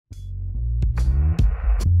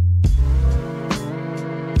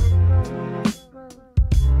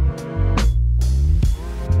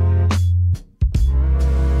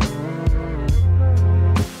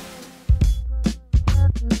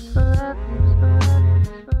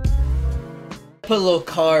Put a little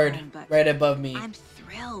card home, but right above me. I'm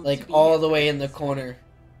thrilled Like to be all here the for way this in the episode. corner.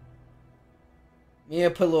 Maybe I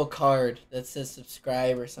put a little card that says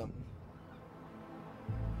subscribe or something.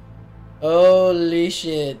 Holy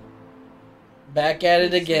shit. Back at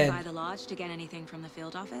it Need to swing again. by the lodge to get anything from the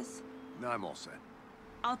field office? No, I'm all set.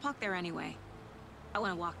 I'll park there anyway. I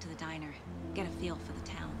want to walk to the diner, get a feel for the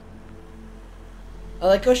town. I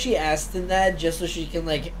like how she asked him that just so she can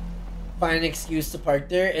like find an excuse to park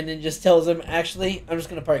there, and then just tells him, actually, I'm just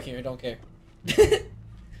gonna park here, I don't care.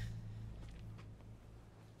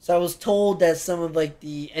 So I was told that some of like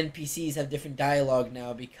the NPCs have different dialogue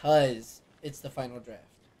now because it's the final draft.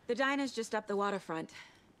 The diner's just up the waterfront.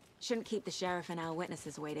 Shouldn't keep the sheriff and our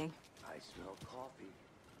witnesses waiting. I smell coffee.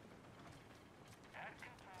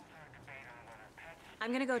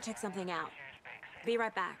 I'm gonna go check something out. Be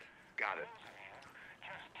right back. Got it.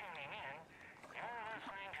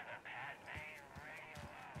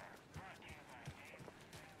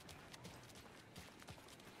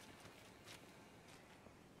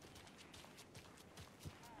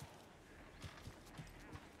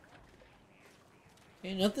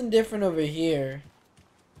 Okay, nothing different over here.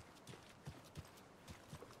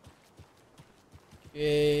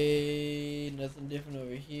 Okay, nothing different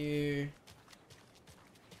over here.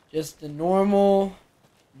 Just the normal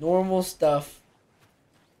stuff.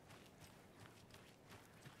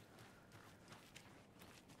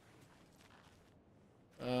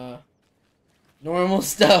 Normal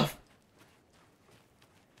stuff.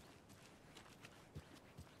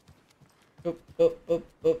 Up, up, up,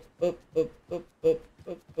 up, up, up, up, up,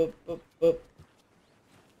 up, up, up, up.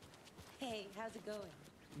 Hey, how's it going?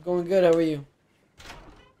 Going good, how are you?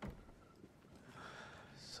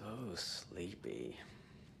 So sleepy.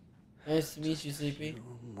 Nice to meet you, Sleepy. 2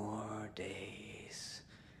 more days.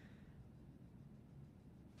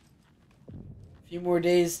 A few more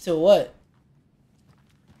days to what?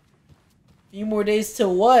 Few more days to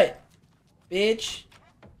what? Bitch.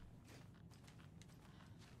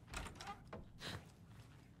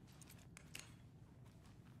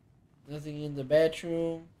 Nothing in the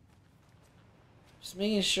bathroom. Just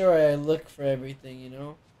making sure I look for everything, you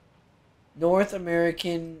know? North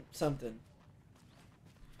American something.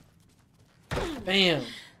 Bam.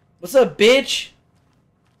 What's up, bitch?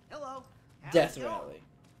 Hello. How's Death it going? rally.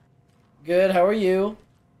 Good, how are you?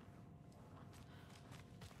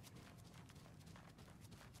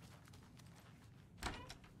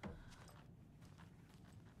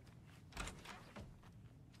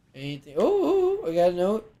 Anything? Oh, I got a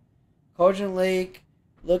note. Cauldron Lake.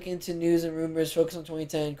 Look into news and rumors. Focus on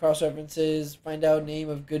 2010. Cross references. Find out name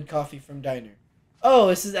of good coffee from diner. Oh,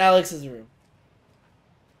 this is Alex's room.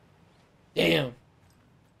 Damn.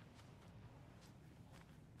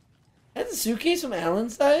 That's a suitcase from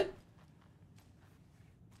Alan's side?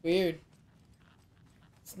 Weird.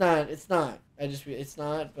 It's not. It's not. It's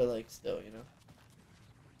not, but like still, you know.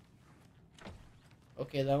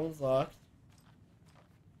 Okay, that one's locked.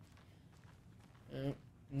 And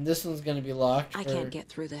this one's gonna be locked I for can't get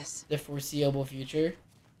through this. the foreseeable future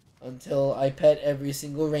until I pet every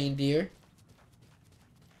single reindeer.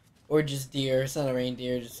 Or just deer. It's not a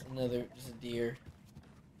reindeer, just a deer.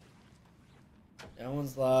 That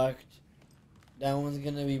one's locked. That one's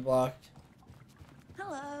gonna be blocked.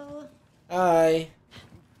 Hello. Hi.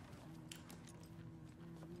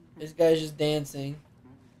 This guy's just dancing.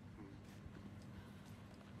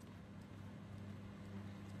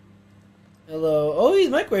 Hello. Oh, he's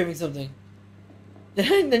microwaving something.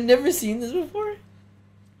 I've never seen this before.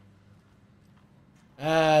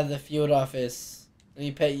 Ah, the field office. Let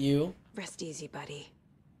me pet you. Rest easy, buddy.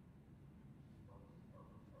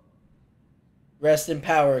 Rest in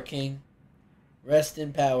power, King. Rest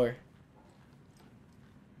in power.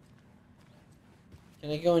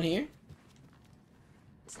 Can I go in here?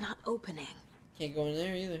 It's not opening. Can't go in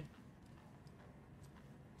there either.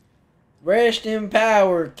 Rest in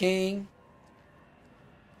power, King.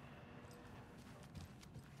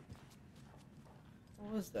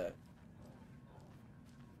 What was that?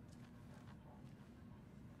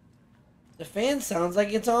 The fan sounds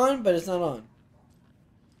like it's on, but it's not on.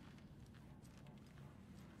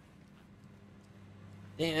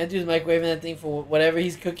 Damn, that dude's microwaving that thing for whatever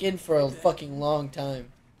he's cooking for a fucking long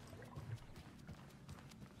time.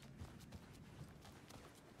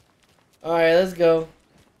 Alright, let's go.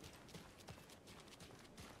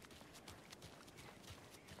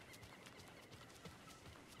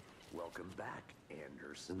 Welcome back,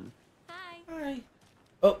 Anderson. Hi. Hi.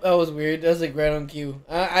 Oh, that was weird. That was like right on cue.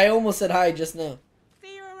 I almost said hi just now.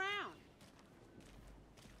 See you around.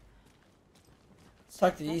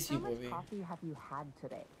 talk to these How people much over here. coffee have you had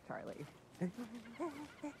today, Charlie?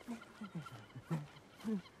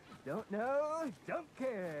 Don't know, don't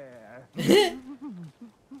care.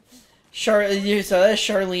 So that's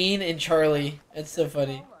Charlene and Charlie. That's so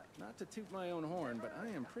funny. Not to toot my own horn, but I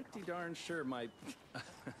am pretty darn sure my, I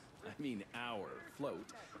mean our float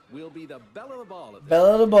will be the belle of the ball at this.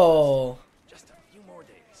 Belle of the ball. Just a few more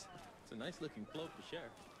days. It's a nice looking float to share.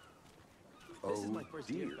 This is my Oh first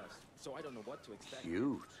year, dear. Gus, so I don't know what to expect.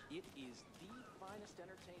 Cute. It is the finest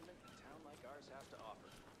entertainment a town like ours has to offer.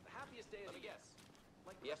 The happiest day of the year.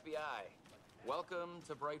 The FBI. Welcome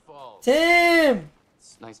to Bright Falls. Tim!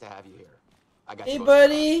 It's nice to have you here. I got Hey, you both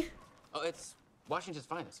buddy. spots. Oh, it's Washington's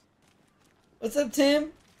finest. What's up,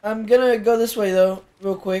 Tim? I'm gonna go this way, though,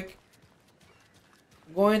 real quick.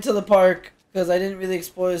 I'm going to the park, because I didn't really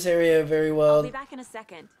explore this area very I'll well. be back in a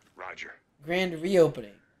second. Roger. Grand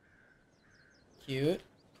reopening. Cute.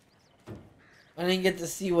 I didn't get to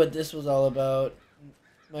see what this was all about.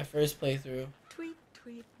 My first playthrough. Tweet,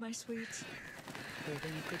 tweet, my sweets. Heard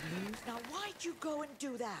any good news? Now, why'd you go and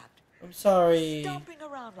do that? I'm sorry. Stomping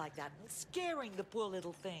around like that and scaring the poor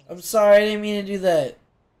little things. I'm sorry, I didn't mean to do that.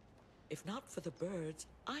 If not for the birds,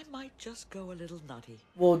 I might just go a little nutty.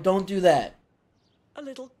 Well, don't do that. A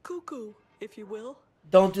little cuckoo, if you will.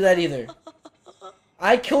 Don't do that either.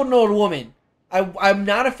 I killed an old woman. I'm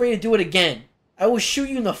not afraid to do it again. I will shoot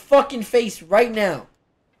you in the fucking face right now.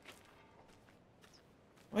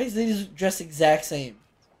 Why is these dressed exact same?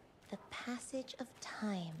 The passage of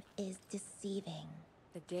time is deceiving.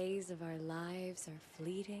 The days of our lives are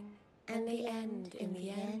fleeting, And they end, in the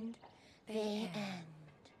end, they end.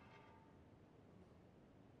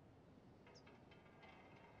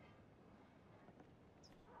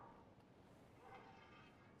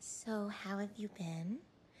 So, how have you been?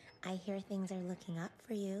 I hear things are looking up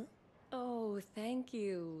for you. Oh, thank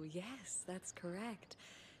you. Yes, that's correct.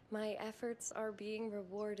 My efforts are being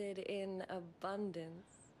rewarded in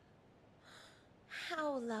abundance.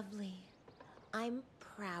 How lovely. I'm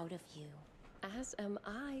proud of you. As am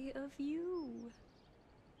I of you.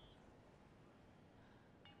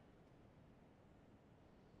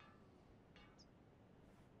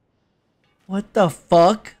 What the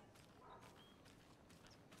fuck?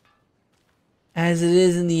 As it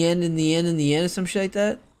is in the end, in the end, in the end, or some shit like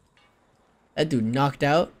that? That dude knocked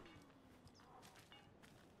out?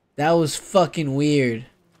 That was fucking weird.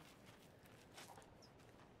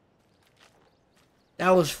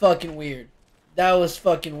 That was fucking weird. That was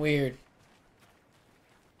fucking weird.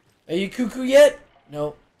 Are you cuckoo yet?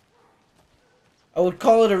 Nope. I would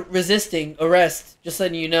call it a resisting arrest, just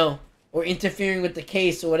letting you know. Or interfering with the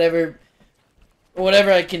case or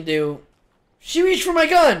whatever I can do. She reached for my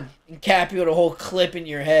gun and cap you with a whole clip in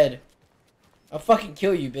your head. I'll fucking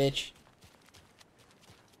kill you, bitch.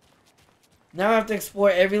 Now I have to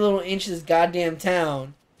explore every little inch of this goddamn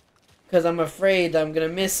town because I'm afraid that I'm gonna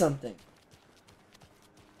miss something.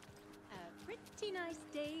 A pretty nice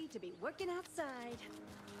day to be working outside.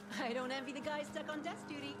 I don't envy the guy stuck on desk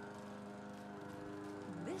duty.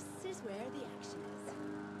 This is where the action is.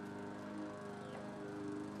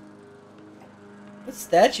 What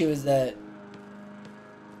statue is that?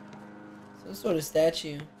 Some sort of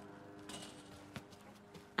statue.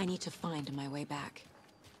 I need to find my way back.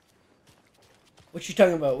 What you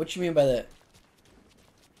talking about? What you mean by that?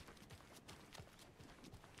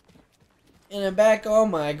 And I'm back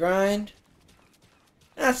on my grind.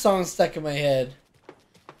 That song's stuck in my head.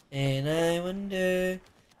 And I wonder...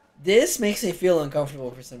 This makes me feel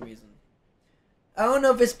uncomfortable for some reason. I don't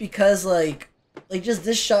know if it's because, like just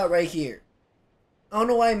this shot right here. I don't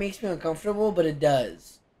know why it makes me uncomfortable, but it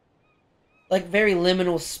does. Like, very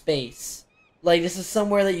liminal space. Like, this is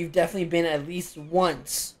somewhere that you've definitely been at least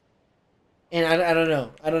once. And I don't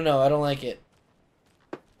know. I don't know. I don't like it.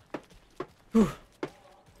 Whew.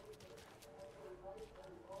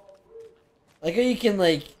 Like how you can,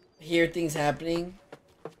 like, hear things happening.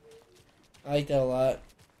 I like that a lot.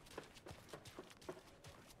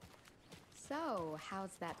 So,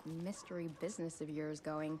 how's that mystery business of yours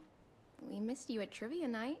going? We missed you at trivia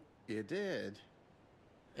night. You did.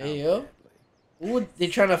 Hey, yo. Ooh, they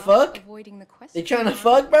trying to fuck? Avoiding the question. They trying to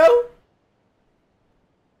fuck, bro?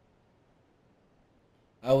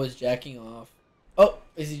 I was jacking off. Oh,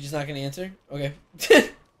 is he just not gonna answer? Okay.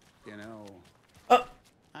 You know,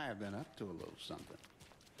 I have been up to a little something.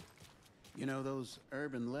 You know those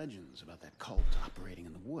urban legends about that cult operating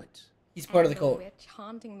in the woods? He's part of the And cult. Witch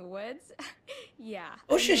haunting the woods? Yeah.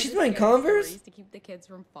 Oh I shit, know she's the wearing scary Converse? stories to keep the kids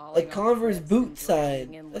from falling Like off Converse cliffs boot and side.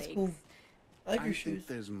 drowning in That's lakes. cool. I like I your think shoes.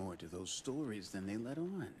 there's more to those stories than they let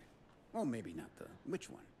on. Well, maybe not the which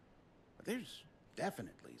one, but there's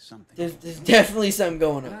definitely something. There's definitely something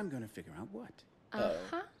going And on. I'm gonna figure out what.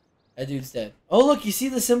 Uh-huh. That dude's dead. Oh look, you see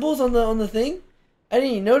the symbols on the thing? I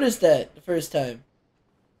didn't even notice that the first time.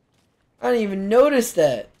 I didn't even notice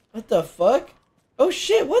that. What the fuck? Oh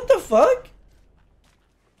shit, what the fuck?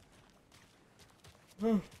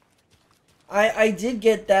 Huh. I did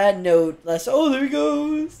get that note last. Oh, there he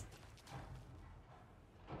goes.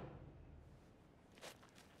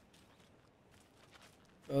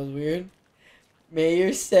 That was weird.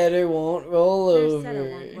 Mayor Setter won't roll over. Setter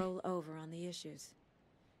won't roll over on the issues.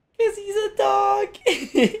 Cause he's a dog.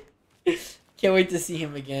 Can't wait to see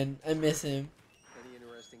him again. I miss him. Any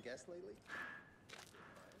interesting guests lately?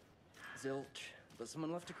 Zilch, but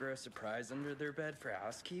someone left a gross surprise under their bed for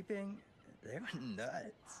housekeeping. They went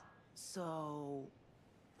nuts. So,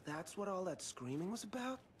 that's what all that screaming was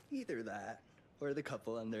about? Either that, or the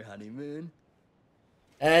couple on their honeymoon.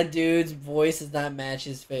 That dude's voice does not match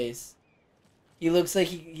his face. He looks like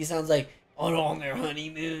he sounds like on their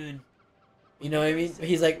honeymoon. You know what I mean?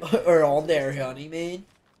 He's like, or on their honeymoon.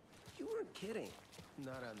 You weren't kidding.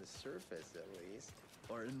 Not on the surface, at least.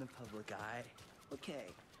 Or in the public eye. Okay.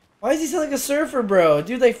 Why does he sound like a surfer, bro?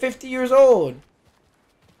 Dude, like 50 years old.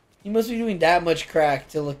 He must be doing that much crack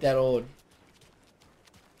to look that old.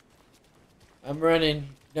 I'm running.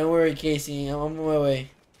 Don't worry, Casey. I'm on my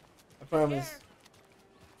way. I promise.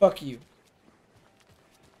 Fuck you.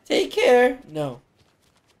 Take care. No.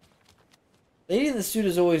 Lady in the suit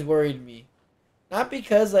has always worried me. Not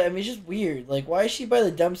because, like, I mean, it's just weird. Like, why is she by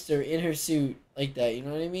the dumpster in her suit like that? You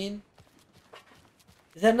know what I mean?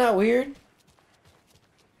 Is that not weird?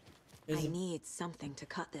 I need something to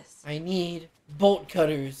cut this. I need bolt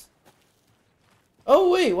cutters.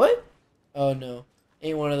 Oh, wait, what? Oh, no.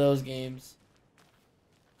 Ain't one of those games.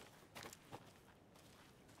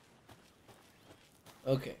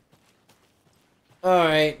 Okay.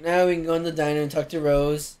 Alright, now we can go in the diner and talk to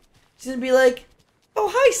Rose. She's gonna be like,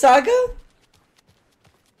 oh, hi, Saga.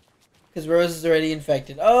 Because Rose is already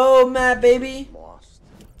infected. Oh, Matt, baby. Lost.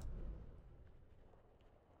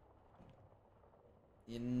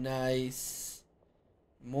 Nice.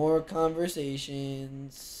 More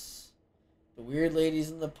conversations. The weird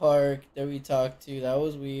ladies in the park that we talked to. That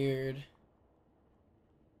was weird.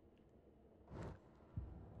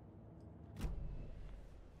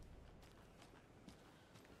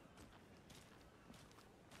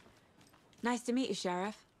 Nice to meet you,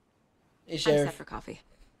 Sheriff. Hey, I'm Sheriff. set for coffee.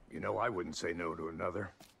 You know, I wouldn't say no to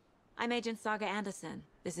another. I'm Agent Saga Anderson.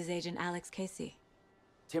 This is Agent Alex Casey.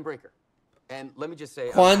 Tim Breaker. And let me just say,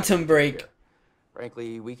 Quantum Break.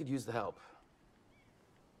 frankly, we could use the help.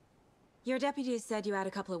 Your deputies said you had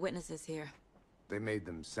a couple of witnesses here. They made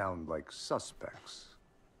them sound like suspects.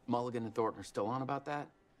 Mulligan and Thornton are still on about that?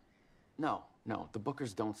 No, the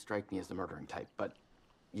Bookers don't strike me as the murdering type, but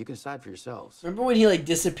you can decide for yourselves. Remember when he like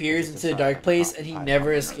disappears into the dark place and he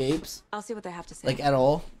never escapes? I'll see what they have to say. Like at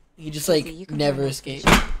all? He just like never escapes.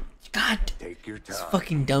 God, take your time. This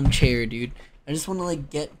fucking dumb chair, dude. I just want to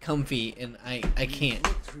like get comfy and I can't.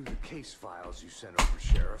 Look through the case files you sent over,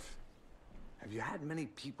 Sheriff. Have you had many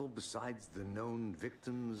people besides the known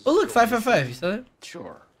victims? Oh look, 555. You saw that?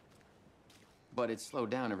 Sure. But it's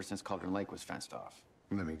slowed down ever since Cauldron Lake was fenced off.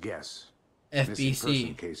 Let me guess. FBC. Missing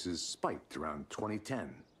person cases spiked around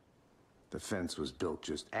 2010. The fence was built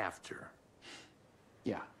just after.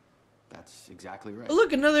 Yeah, that's exactly right. Oh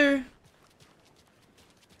look, another.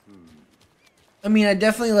 I mean, I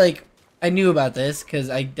definitely like. I knew about this because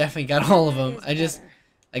I definitely got all of them. I guess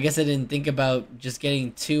I didn't think about just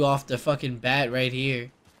getting two off the fucking bat right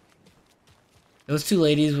here. Those two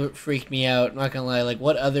ladies freaked me out. Not gonna lie. Like,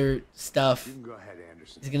 what other stuff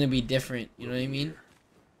is gonna be different? You know what I mean?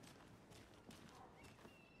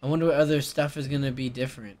 I wonder what other stuff is gonna be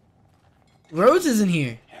different. Rose isn't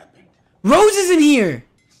here. Rose isn't here.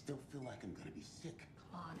 Still feel like I'm gonna be sick.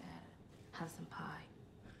 Come on, Ed. Have some pie.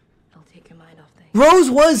 It'll take your mind off things. Rose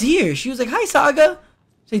was here. She was like, "Hi, Saga."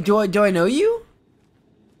 Say, do I know you?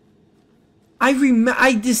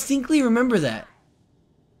 I distinctly remember that.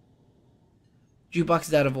 Jukebox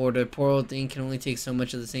is out of order. Poor old thing can only take so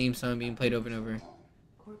much of the same song being played over and over.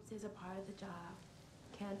 Corpses are part of the job.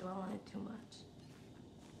 Can't dwell on it too much.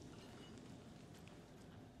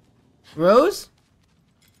 Rose?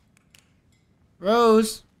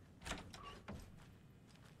 Rose?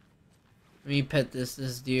 Let me pet this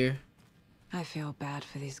deer. I feel bad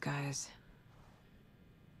for these guys.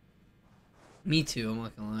 Me too, I'm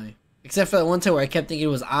not gonna lie. Except for that one time where I kept thinking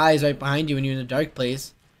it was eyes right behind you when you're in a dark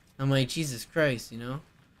place. I'm like, Jesus Christ, you know?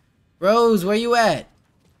 Rose, where you at?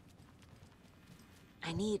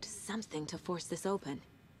 I need something to force this open.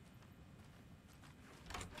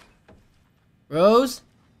 Rose?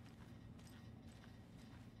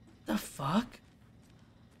 The fuck?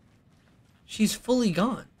 She's fully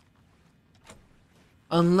gone.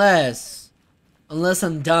 Unless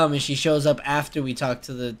I'm dumb and she shows up after we talk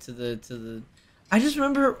to the. I just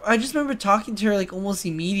remember talking to her like almost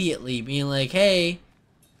immediately, being like, "Hey."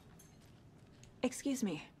 Excuse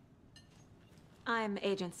me. I'm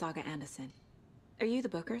Agent Saga Anderson. Are you the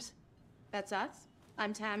Bookers? That's us.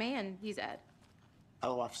 I'm Tammy, and he's Ed.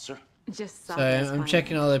 Hello, officer. Just Sorry, I'm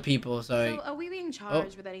checking all the people. Sorry. So, are we being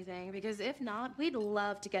charged with anything? Because if not, we'd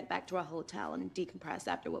love to get back to our hotel and decompress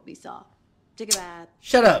after what we saw. Take a bath.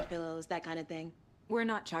 Shut up. Pillows, that kind of thing. We're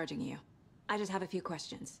not charging you. I just have a few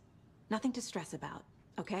questions. Nothing to stress about,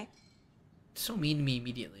 okay? So mean to me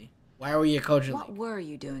immediately. Why were you at Cauldron What Lake? were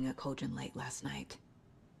you doing at Cauldron Lake last night?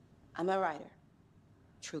 I'm a writer.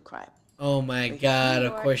 True crime. Oh my god,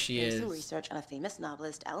 of course she is. Some research on a famous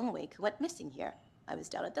novelist, Alan Wake, who went missing here. I was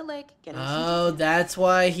down at the lake getting Oh, that's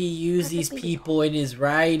why he used these people in his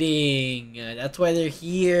writing. That's why they're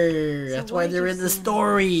here. So That's what why did they're you in the see in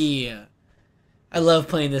story. I love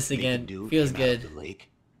playing this again. Feels good.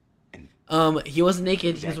 He wasn't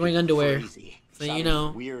naked. He was wearing underwear. So you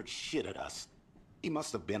know. Weird shit at us. He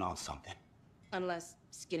must have been on something. Unless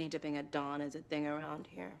skinny dipping at dawn is a thing around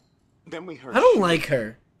here. Then we heard. I don't like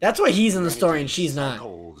her. That's why he's in the story and she's not.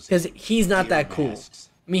 Because he's not that cool.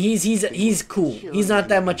 I mean, he's cool. He's not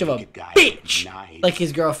that much of a bitch like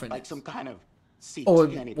his girlfriend Like some kind of or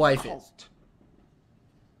satanic wife is. cult.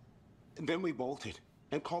 And then we bolted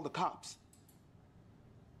and called the cops.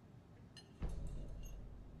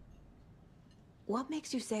 What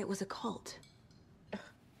makes you say it was a cult?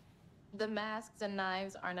 The masks and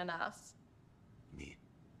knives aren't enough.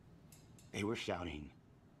 They were shouting,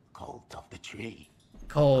 "Cult of the Tree."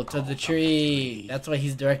 Cult of the Tree. That's why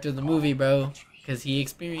he's director of the movie, bro. Because he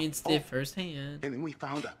experienced it firsthand. And then we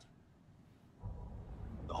found out.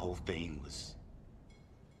 The whole thing was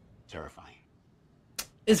terrifying.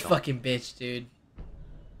 This fucking bitch, dude.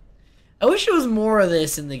 I wish there was more of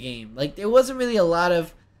this in the game. Like, there wasn't really a lot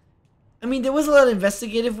of... I mean, there was a lot of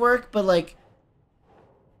investigative work, but, like,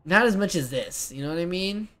 not as much as this. You know what I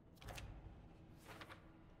mean?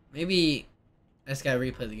 Maybe I just gotta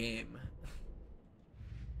replay the game.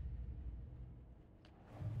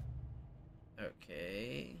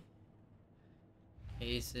 Okay.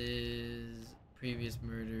 Cases, previous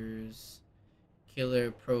murders,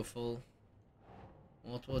 killer profile,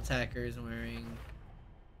 multiple attackers wearing...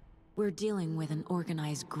 We're dealing with an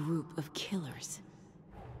organized group of killers.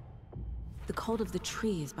 The cult of the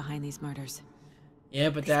tree is behind these murders. Yeah,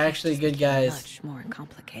 but they're actually good guys. Much more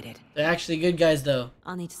complicated. They're actually good guys, though.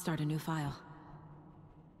 I'll need to start a new file.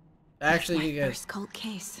 They're actually My good guys. first cult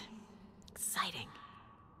case. Exciting.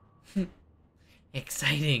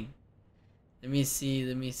 Exciting. Let me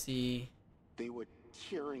see. They were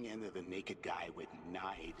tearing into the naked guy with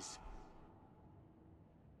knives.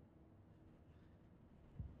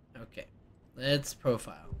 Okay. Let's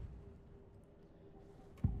profile.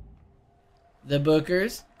 The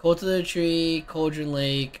Bookers, Cult of the Tree, Cauldron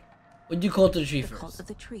Lake. We'll do Cult of the Tree The first. cult of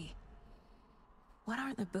the tree. What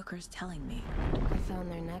are the Bookers telling me? I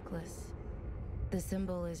found their necklace. The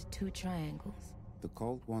symbol is 2 triangles. The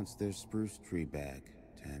cult wants their spruce tree back,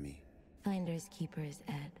 Tammy. Finders keepers,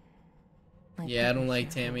 Ed. My Yeah, I don't like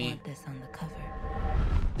publisher will Tammy. want this on the cover.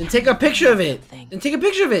 Then take a picture of it. Then take a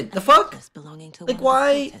picture of it. The fuck? Belonging to Like one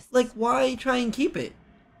of the why? Like why try and keep it?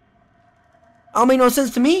 Don't make no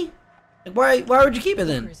sense to me. Like why would you keep it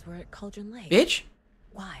then? Bookers were at Cauldron Lake. Bitch.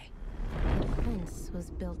 Why? The fence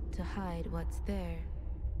was built to hide what's there.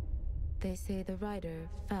 They say the rider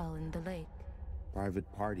fell in the lake. Private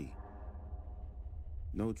party.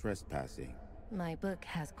 No trespassing. My book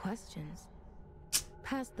has questions.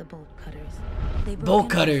 Past the bolt cutters. They broke Bolt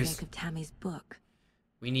into the cutters. sake of Tammy's book.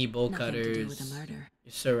 We need bolt Nothing cutters. to do with the murder.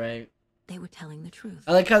 You're so right. They were telling the truth.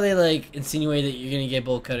 I like how they like insinuate that you're gonna get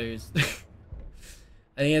bolt cutters.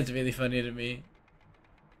 I think that's really funny to me.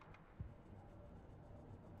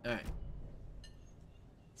 Alright.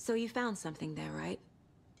 So you found something there, right?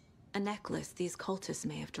 A necklace these cultists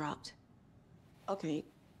may have dropped. Okay.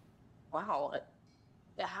 Wow.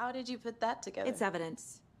 How did you put that together? It's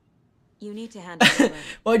evidence. You need to hand it over.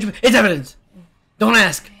 Why'd you? It's evidence. Don't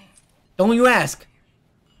ask. Don't you ask.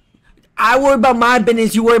 I worry about my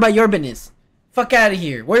business. You worry about your business. Fuck out of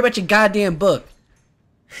here. Worry about your goddamn book.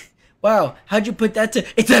 Wow. How'd you put that to?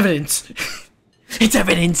 It's evidence. It's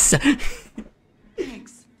evidence.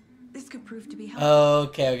 Thanks. This could prove to be helpful.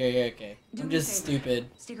 Okay. Do I'm me a just favor. stupid.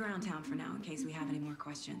 Stick around town for now in case we have any more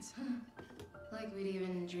questions. Like we'd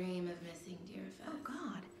even dream of missing Deerfest. Oh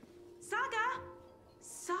God.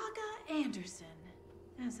 Saga Anderson.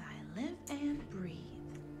 As I live and breathe.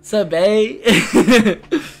 Sup, babe?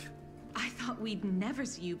 we'd never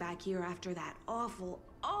see you back here after that awful,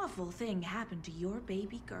 awful thing happened to your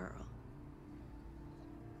baby girl.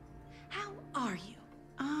 How are you?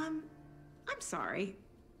 I'm sorry.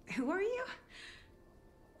 Who are you?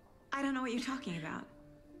 I don't know what you're talking about.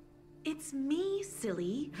 It's me,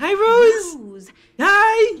 silly. Hi, Rose. Rose.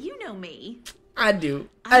 Hi. You know me. I do.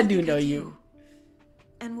 I do know you.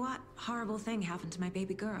 And what horrible thing happened to my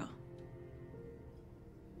baby girl?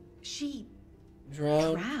 She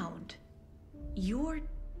drowned. Your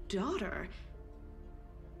daughter.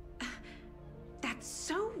 That's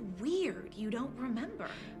so weird. You don't remember.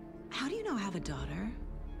 How do you know I have a daughter?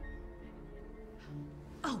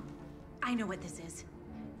 Oh, I know what this is.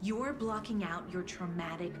 You're blocking out your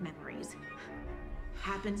traumatic memories.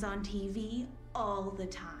 Happens on TV all the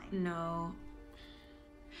time. No.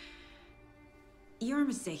 You're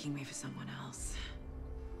mistaking me for someone else.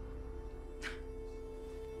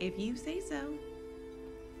 If you say so.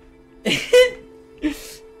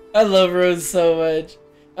 I love Rose so much.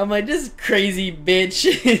 I'm like, this crazy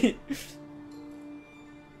bitch.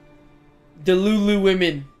 The Lulu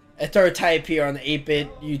women. That's our type here on the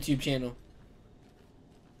 8-Bit YouTube channel.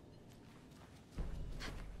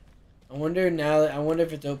 I wonder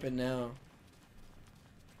if it's open now.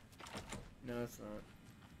 No, it's not.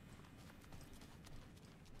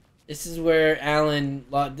 This is where Alan...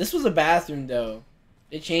 This was a bathroom, though.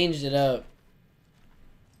 They changed it up.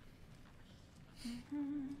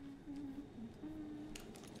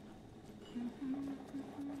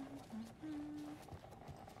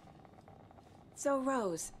 So,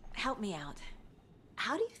 Rose, help me out.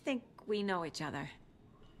 How do you think we know each other?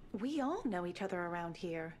 We all know each other around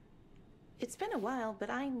here. It's been a while, but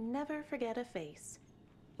I never forget a face.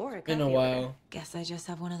 Or a Been a copy while. order. Guess I just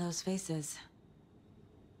have one of those faces.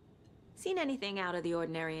 Seen anything out of the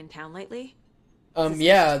ordinary in town lately?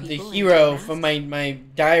 Yeah, the hero from my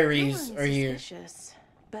diaries No are one's here. suspicious,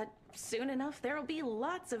 but soon enough there'll be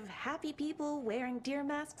lots of happy people wearing deer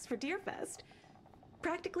masks for Deerfest.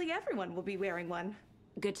 Practically everyone will be wearing one.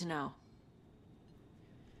 Good to know.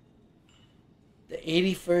 The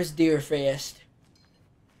 81st Deer Fest.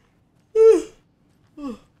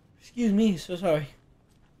 Excuse me, so sorry.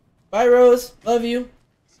 Bye, Rose. Love you.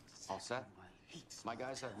 All set? My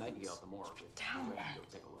guys have Nightingale at the morgue. Damn Go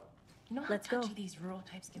it. take a look. Know how Let's go. touchy these rural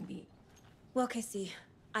types can be. Well, Casey,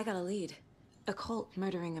 I got a lead. A cult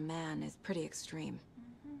murdering a man is pretty extreme.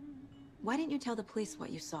 Why didn't you tell the police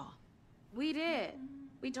what you saw? We did.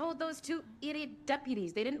 We told those two idiot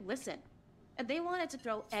deputies. They didn't listen. And they wanted to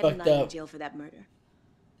throw Ed and I in jail for that murder.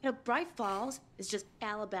 You know, Bright Falls is just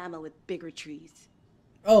Alabama with bigger trees.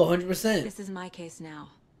 Oh, 100%. This is my case now,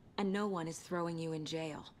 and no one is throwing you in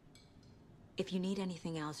jail. If you need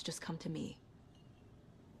anything else, just come to me.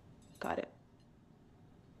 Got it.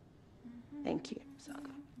 Thank you,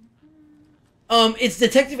 Saga. It's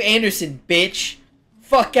Detective Anderson, bitch.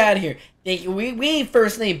 Fuck out of here. We ain't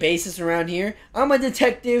first name basis around here. I'm a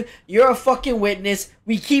detective. You're a fucking witness.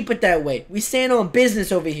 We keep it that way. We stand on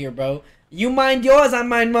business over here, bro. You mind yours, I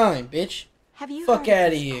mind mine, bitch. Have you Fuck heard out of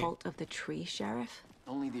of this here. cult of the tree, Sheriff?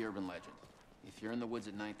 Only the urban legend. If you're in the woods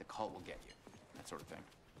at night, the cult will get you. That sort of thing.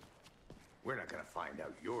 We're not gonna find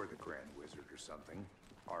out you're the Grand Wizard or something,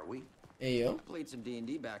 are we? Hey, yo. Played some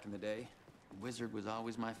D&D back in the day. Wizard was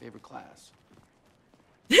always my favorite class.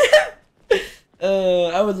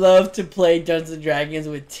 I would love to play Dungeons and Dragons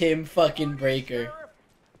with Tim fucking Breaker.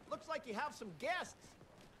 Looks like you have some guests.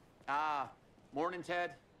 Morning,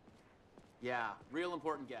 Ted. Yeah, real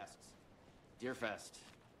important guests. Deerfest.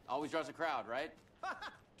 Always draws a crowd, right?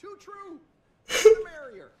 Too true. The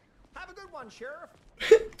merrier. Have a good one, Sheriff.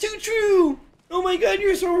 Too true. Oh my god,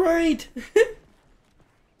 you're so right.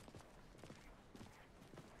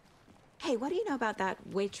 Hey, what do you know about that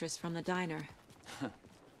waitress from the diner?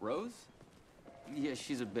 Rose? Yeah,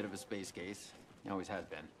 she's a bit of a space case. Always has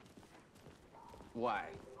been. Why?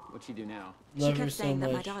 What'd she do now? She kept saying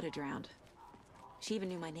that my daughter drowned. She even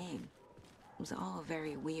knew my name. It was all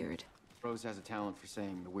very weird. Rose has a talent for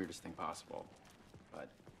saying the weirdest thing possible. But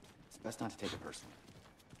it's best not to take it personally.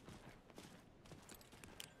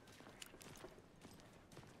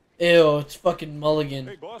 Ew, it's fucking Mulligan.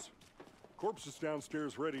 Hey, boss. Corpse is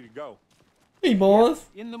downstairs ready to go. Hey, boss.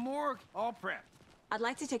 In the morgue, all prepped. I'd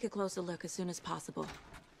like to take a closer look as soon as possible.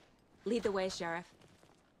 Lead the way, Sheriff.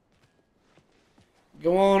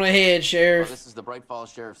 Go on ahead, Sheriff. This is the Bright Falls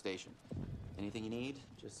Sheriff Station. Anything you need,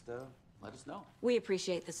 just let us know. We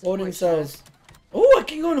appreciate the support. Holding cells. Oh, I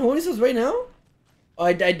can go in holding cells right now? Oh,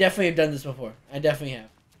 I definitely have done this before. I definitely have.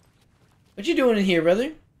 What you doing in here,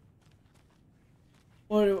 brother?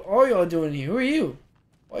 What are y'all doing in here? Who are you?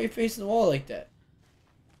 Why are you facing the wall like that?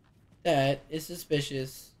 That is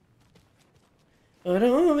suspicious. Oh,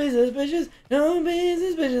 don't be suspicious. Don't be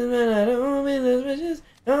suspicious, man. I don't be suspicious.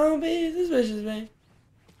 Don't be suspicious, man.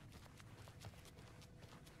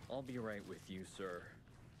 I'll be right with you, sir.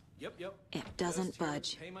 Yep, yep. It doesn't Just here to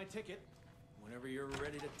budge. Pay my ticket whenever you're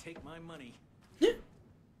ready to take my money. Can't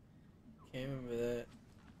remember that.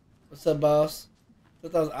 What's up, boss? I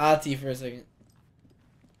thought that was Ati for a second.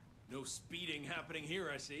 No speeding happening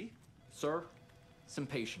here, I see. Sir, some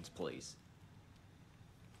patience, please.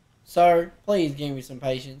 Sir, please give me some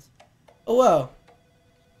patience. Oh, wow.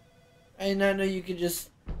 I did not know you could just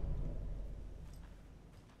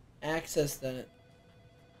access that.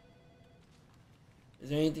 Is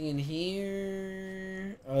there anything in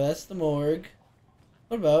here? Oh, that's the morgue.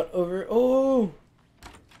 What about over? Oh!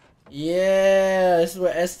 Yeah, this is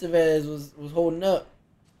where Estevez was holding up.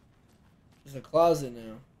 There's a closet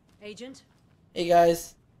now. Agent? Hey,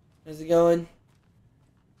 guys. How's it going?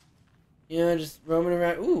 You know, just roaming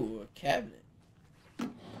around. Ooh, a cabinet.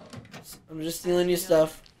 I'm just stealing your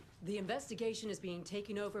stuff. The investigation is being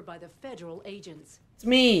taken over by the federal agents. It's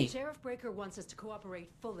me. Sheriff Breaker wants us to cooperate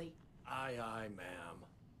fully. Aye, aye, ma'am.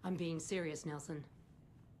 I'm being serious, Nelson.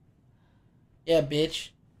 Yeah, bitch.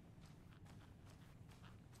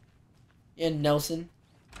 Yeah, Nelson.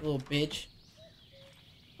 Little bitch.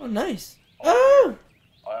 Oh, nice. Oh!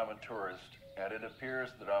 I am a tourist, and it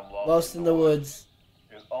appears that I'm Lost in the woods.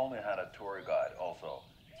 You only had a tour guide, also.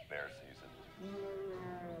 It's bear season.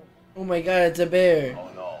 Oh my god, it's a bear. Oh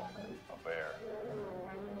no, a bear.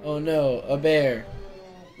 Oh no, a bear.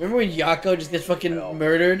 Remember when Yako just gets fucking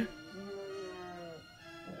murdered?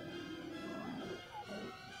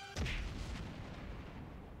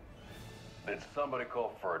 Did somebody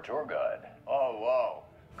call for a tour guide? Oh wow.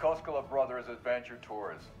 Koskela Brothers Adventure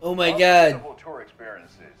Tours. Oh my god. Unforgettable tour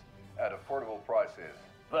experiences at affordable prices.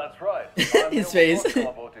 That's right. His face.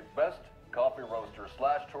 I'm voted best coffee roaster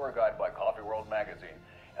 / tour guide by Coffee World magazine,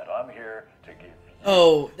 and I'm here to give you.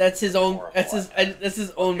 Oh, that's his own. That's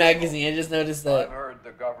his own magazine. I just noticed that. I've heard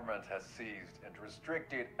the government has seized and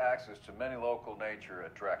restricted access to many local nature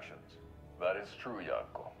attractions. That is true,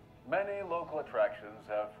 Yako. Many local attractions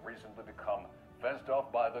have recently become fenced off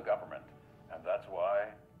by the government, and that's why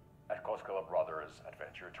at Koskela Brothers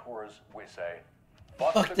Adventure Tours we say,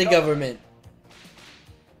 Fuck the government.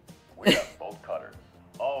 We have bolt cutters.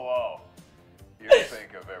 Oh wow. You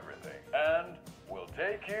think of everything. And we'll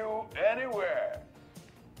take you anywhere.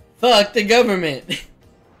 Fuck the government.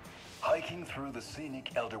 Hiking through the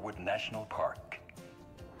scenic Elderwood National Park.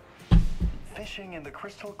 Fishing in the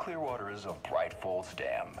crystal clear waters of Bright Falls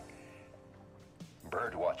Dam.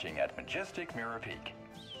 Bird watching at majestic Mirror Peak.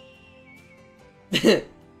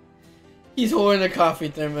 He's holding a coffee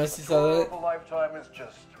thermos. You saw Tour that? of a lifetime is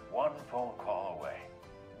just one phone call away.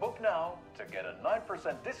 Book now to get a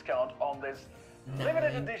 9% discount on this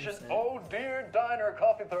limited edition Oh Dear Diner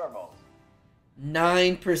coffee thermos.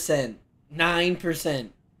 9%. 9%.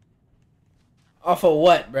 Off of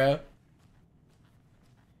what, bro?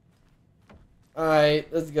 Alright,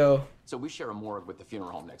 let's go. So we share a morgue with the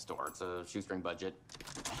funeral home next door. It's a shoestring budget.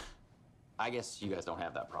 I guess you guys don't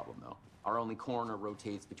have that problem, though. Our only coroner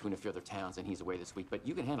rotates between a few other towns, and he's away this week. But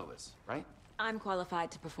you can handle this, right? I'm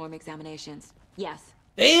qualified to perform examinations. Yes.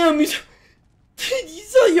 Damn, you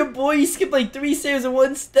saw your boy, he skipped like 3 stairs in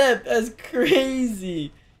 1 step. That's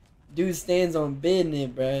crazy. Dude stands on business,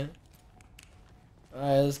 bruh.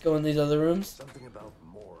 Alright, let's go in these other rooms. Something about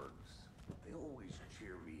morgues. They always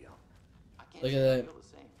cheer me up. Look at that.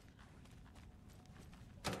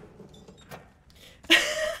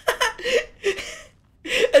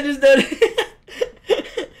 I just noticed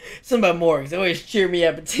something about morgues. They always cheer me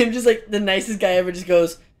up. But Tim, just like the nicest guy ever, just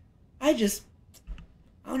goes, I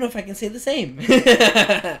don't know if I can say the same.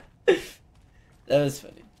 That was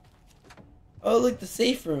funny. Oh, look, the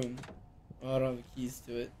safe room. Oh, I don't have the keys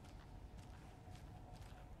to it.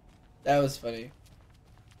 That was funny.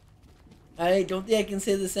 I don't think I can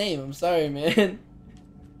say the same. I'm sorry, man.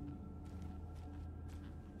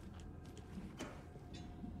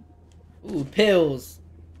 Ooh, pills.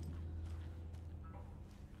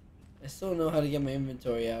 I still don't know how to get my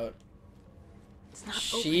inventory out. It's not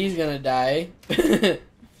She's gonna die.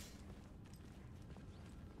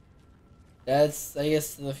 That's, I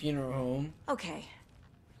guess, the funeral home. Okay.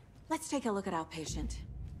 Let's take a look at outpatient.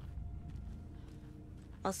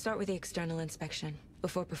 I'll start with the external inspection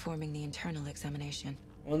before performing the internal examination.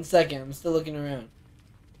 1 second, I'm still looking around.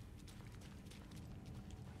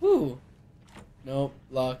 Woo. Nope,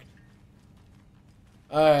 locked.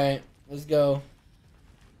 Alright, let's go.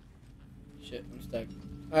 Shit, I'm stuck.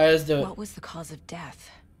 Alright, let's do it. What was the cause of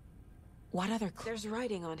death? What other... There's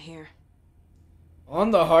writing on here.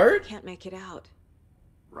 On the heart? Can't make it out.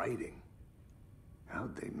 Writing.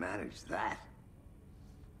 How'd they manage that?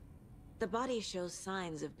 The body shows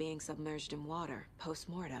signs of being submerged in water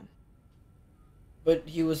post-mortem. But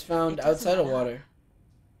he was found outside of water.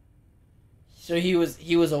 So he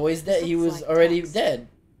was always dead. He was already dead.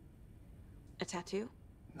 A tattoo?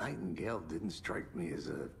 Nightingale didn't strike me as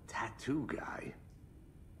a tattoo guy.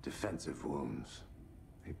 Defensive wounds.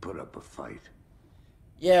 He put up a fight.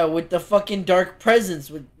 Yeah, with the fucking dark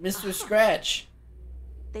presence with Mr. Scratch.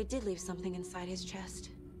 They did leave something inside his chest.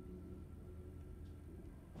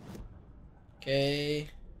 Okay.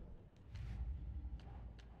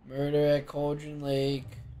 Murder at Cauldron Lake.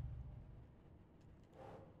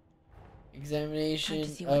 Examination of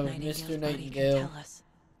Mr. Nightingale.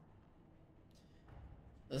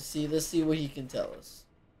 Let's see what he can tell us.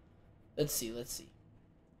 Let's see.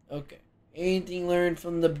 Okay. Anything learned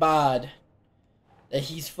from the bod? That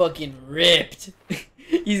he's fucking ripped.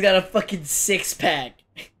 He's got a fucking 6-pack.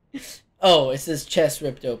 Oh, it says chest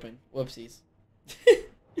ripped open. Whoopsies.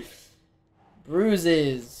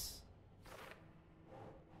 Bruises.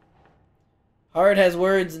 Heart has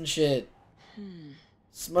words and shit.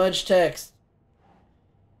 Smudge text.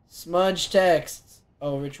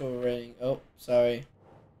 Oh, ritual writing. Oh, sorry.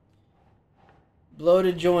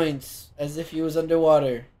 Bloated joints, as if he was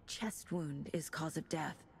underwater. Chest wound is cause of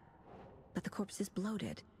death. But the corpse is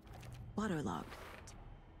bloated. Waterlogged.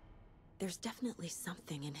 There's definitely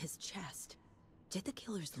something in his chest. Did the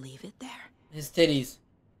killers leave it there? His titties.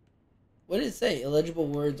 What did it say? Illegible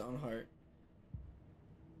words on heart.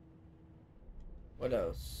 What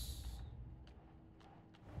else?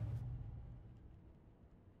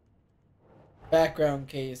 Background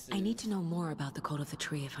cases. I need to know more about the code of the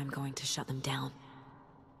tree if I'm going to shut them down.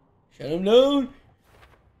 Shut them down?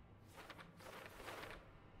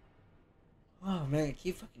 Oh man, I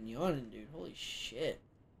keep fucking yawning, dude. Holy shit.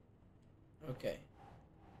 Okay.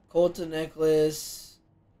 Cult necklace.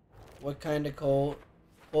 What kind of cult?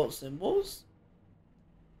 Cult symbols?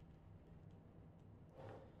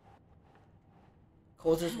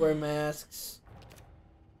 Cultists wear masks.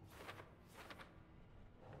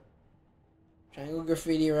 Triangle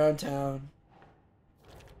graffiti around town.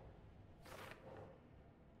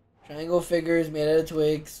 Triangle figures made out of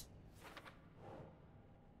twigs.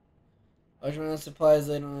 Large amount of supplies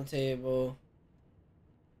laid on the table.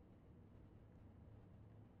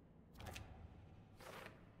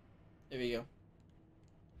 There we go.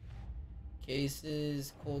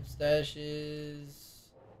 Cases, cold stashes.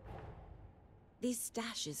 These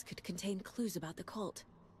stashes could contain clues about the cult.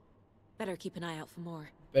 Better keep an eye out for more.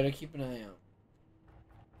 Better keep an eye out.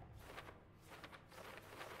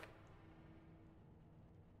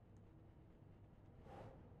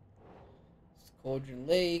 It's Cauldron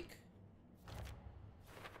Lake.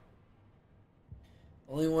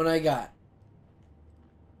 Only one I got.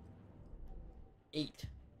 8.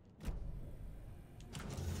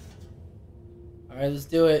 Alright, let's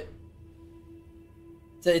do it.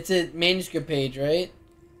 It's a manuscript page, right?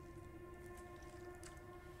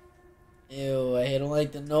 Ew, I don't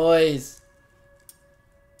like the noise.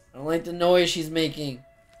 I don't like the noise she's making.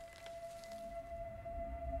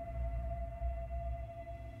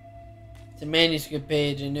 It's a manuscript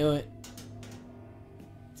page, I knew it.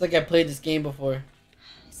 It's like I played this game before.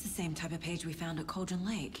 It's the same type of page we found at Cauldron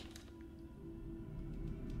Lake.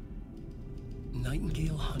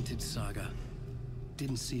 Nightingale hunted Saga.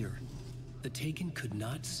 Didn't see her. The Taken could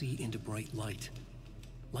not see into bright light.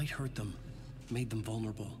 Light hurt them, made them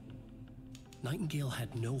vulnerable. Nightingale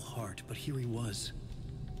had no heart, but here he was,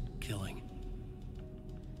 killing.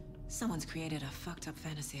 Someone's created a fucked up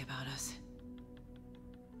fantasy about us.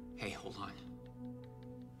 Hey, hold on.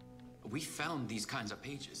 We found these kinds of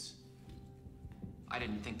pages. I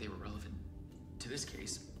didn't think they were relevant to this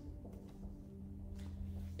case.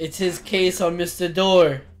 It's his case on Mr.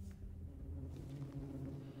 Door.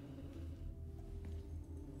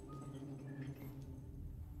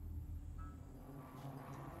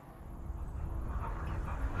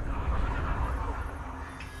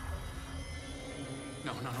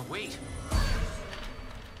 No, wait.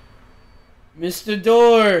 Mr.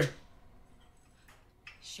 Door.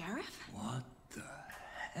 Sheriff? What the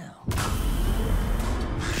hell?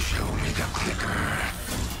 Show me the clicker.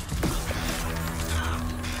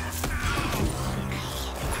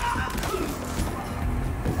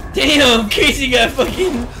 Damn, Casey got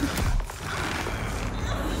fucking...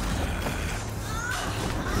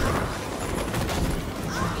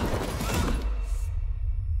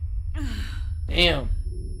 Damn.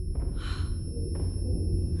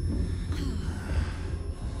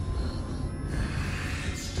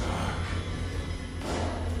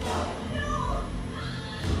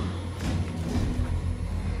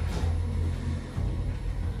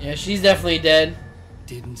 Yeah, she's definitely dead.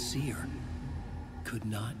 Didn't see her. Could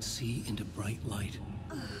not see into bright light.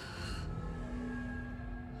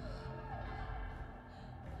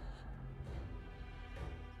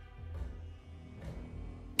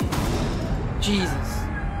 Jesus.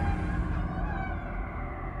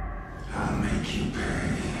 I'll make you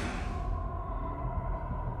pay.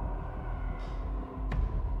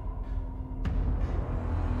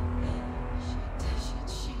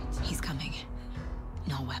 He's coming.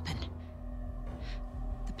 No weapon.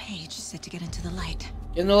 The page said to get into the light.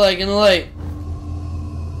 Get in the light, get in the light.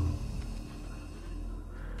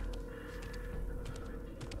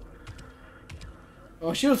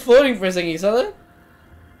 Oh, she was floating for a second, you saw that?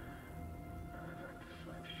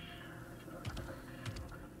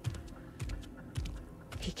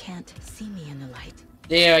 He can't see me in the light.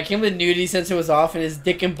 Damn, I can't believe the nudity sensor was off and his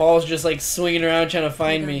dick and balls just like swinging around trying to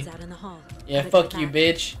find me. Out in the hall. Yeah, fuck you,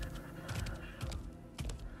 bitch.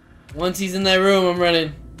 Once he's in that room, I'm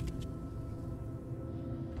running.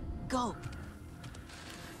 Go.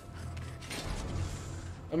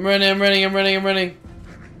 I'm running, I'm running, I'm running, I'm running.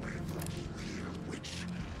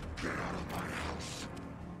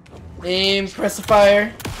 Aim, press the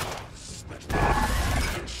fire.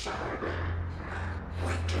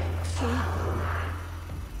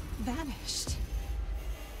 Vanished.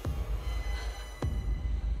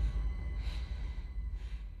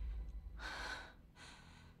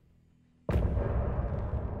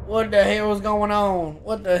 What the hell is going on?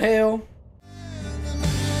 What the hell?